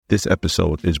This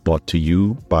episode is brought to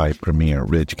you by Premier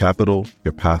Ridge Capital.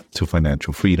 Your path to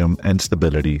financial freedom and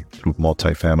stability through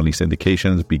multifamily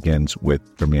syndications begins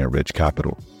with Premier Ridge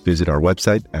Capital. Visit our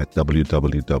website at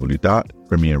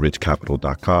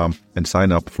www.premierridgecapital.com and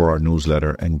sign up for our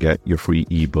newsletter and get your free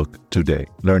ebook today.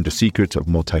 Learn the secrets of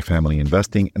multifamily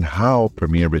investing and how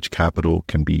Premier Ridge Capital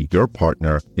can be your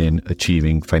partner in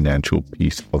achieving financial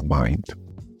peace of mind.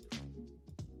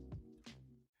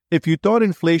 If you thought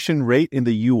inflation rate in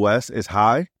the U.S. is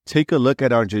high, take a look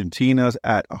at Argentina's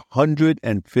at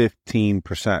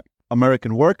 115%.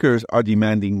 American workers are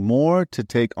demanding more to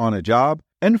take on a job,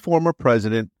 and former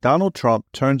President Donald Trump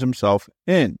turns himself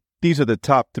in. These are the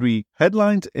top 3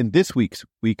 headlines in this week's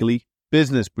weekly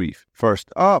business brief. First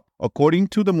up, according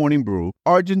to the Morning Brew,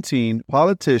 Argentine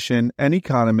politician and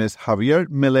economist Javier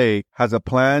Milei has a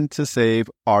plan to save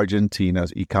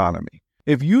Argentina's economy.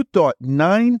 If you thought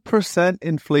 9%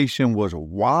 inflation was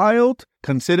wild,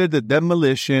 consider the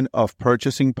demolition of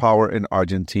purchasing power in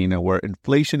Argentina, where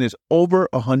inflation is over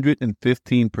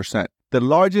 115%. The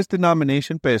largest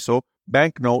denomination peso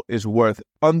banknote is worth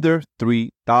under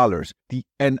 $3.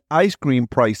 And ice cream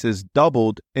prices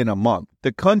doubled in a month.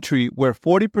 The country, where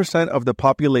 40% of the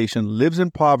population lives in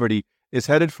poverty, is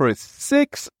headed for its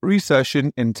 6th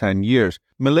recession in 10 years.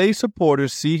 Milei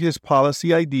supporters see his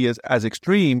policy ideas as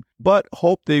extreme, but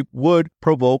hope they would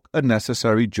provoke a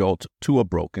necessary jolt to a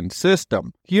broken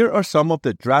system. Here are some of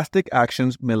the drastic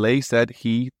actions Milei said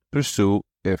he'd pursue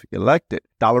if elected.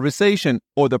 Dollarization,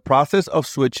 or the process of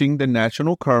switching the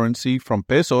national currency from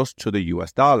pesos to the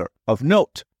US dollar. Of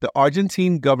note, the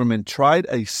Argentine government tried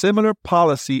a similar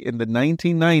policy in the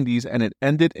 1990s and it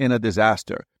ended in a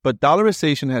disaster. But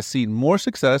dollarization has seen more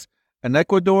success in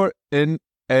Ecuador and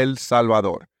El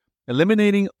Salvador,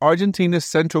 eliminating Argentina's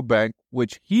central bank,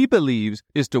 which he believes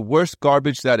is the worst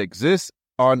garbage that exists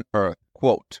on earth.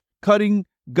 Quote, cutting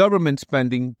government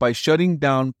spending by shutting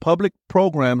down public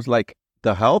programs like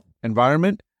the health,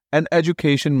 environment, and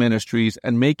education ministries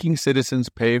and making citizens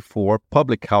pay for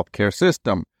public health care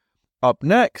system. Up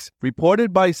next,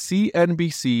 reported by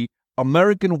CNBC,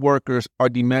 American workers are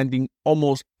demanding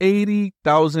almost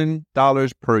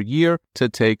 $80,000 per year to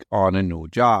take on a new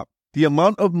job. The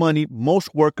amount of money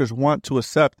most workers want to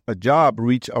accept a job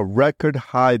reached a record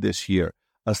high this year,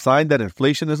 a sign that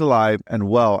inflation is alive and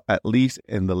well, at least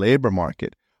in the labor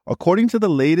market. According to the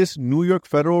latest New York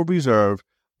Federal Reserve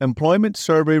employment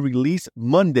survey released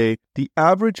Monday, the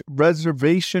average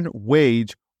reservation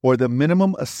wage, or the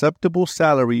minimum acceptable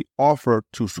salary offered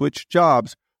to switch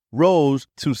jobs, rose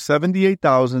to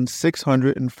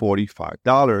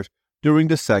 $78,645 during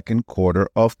the second quarter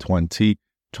of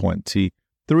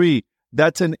 2023.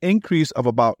 That's an increase of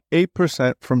about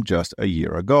 8% from just a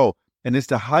year ago, and it's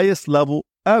the highest level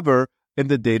ever in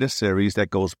the data series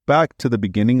that goes back to the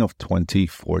beginning of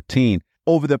 2014.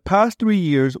 Over the past 3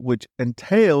 years, which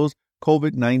entails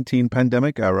COVID-19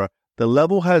 pandemic era, the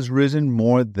level has risen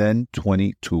more than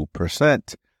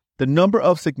 22%. The number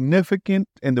of significant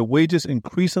and the wages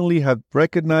increasingly have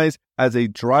recognized as a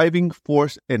driving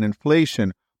force in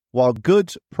inflation. While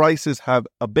goods prices have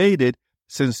abated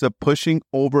since the pushing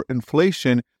over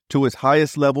inflation to its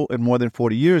highest level in more than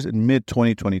 40 years in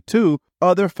mid-2022,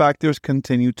 other factors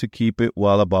continue to keep it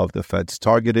well above the Fed's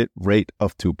targeted rate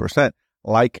of 2%,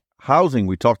 like housing.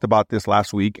 We talked about this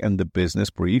last week in the business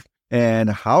brief, and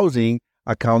housing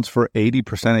accounts for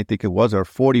 80%, I think it was, or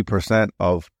 40%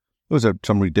 of, it was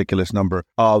some ridiculous number,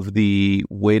 of the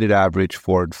weighted average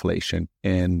for inflation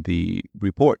in the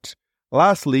reports.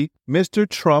 Lastly, Mr.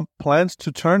 Trump plans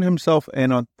to turn himself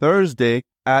in on Thursday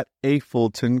at a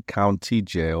Fulton County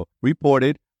jail,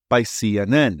 reported by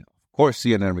CNN. Of course,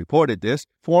 CNN reported this.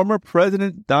 Former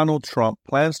President Donald Trump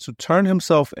plans to turn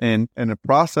himself in a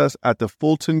process at the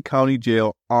Fulton County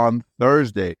Jail on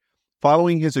Thursday,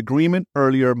 following his agreement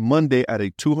earlier Monday at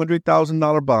a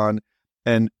 $200,000 bond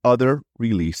and other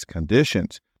release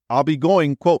conditions. I'll be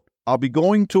going to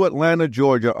Atlanta,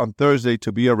 Georgia on Thursday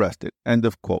to be arrested, end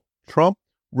of quote. Trump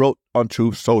wrote on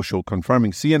Truth Social,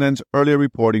 confirming CNN's earlier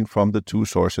reporting from the 2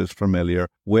 sources familiar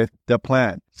with the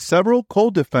plan. Several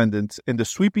co-defendants in the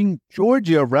sweeping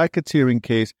Georgia racketeering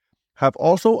case have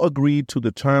also agreed to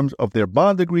the terms of their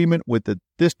bond agreement with the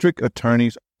district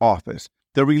attorney's office.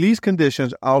 The release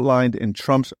conditions outlined in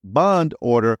Trump's bond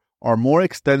order are more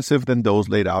extensive than those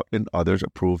laid out in others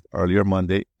approved earlier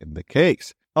Monday in the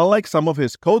case. Unlike some of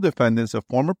his co-defendants, the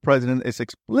former president is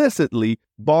explicitly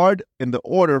barred in the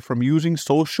order from using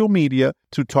social media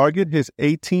to target his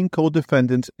 18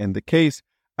 co-defendants in the case,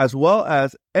 as well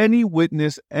as any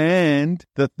witness and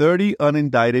the 30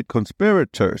 unindicted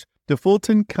conspirators. The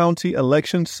Fulton County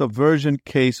election subversion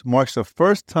case marks the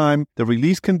first time the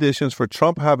release conditions for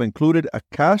Trump have included a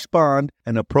cash bond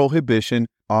and a prohibition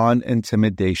on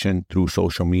intimidation through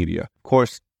social media. Of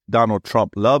course, Donald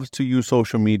Trump loves to use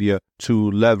social media to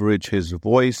leverage his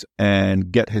voice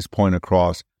and get his point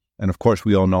across. And of course,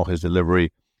 we all know his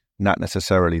delivery, not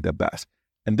necessarily the best.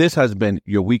 And this has been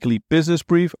your weekly business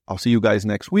brief. I'll see you guys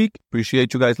next week.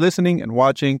 Appreciate you guys listening and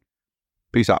watching.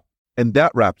 Peace out. And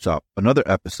that wraps up another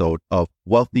episode of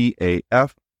Wealthy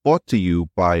AF, brought to you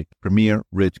by Premier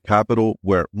Ridge Capital,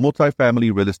 where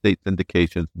multifamily real estate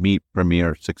syndications meet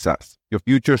premier success. Your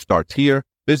future starts here.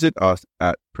 Visit us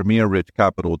at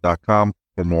premierridgecapital.com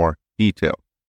for more details.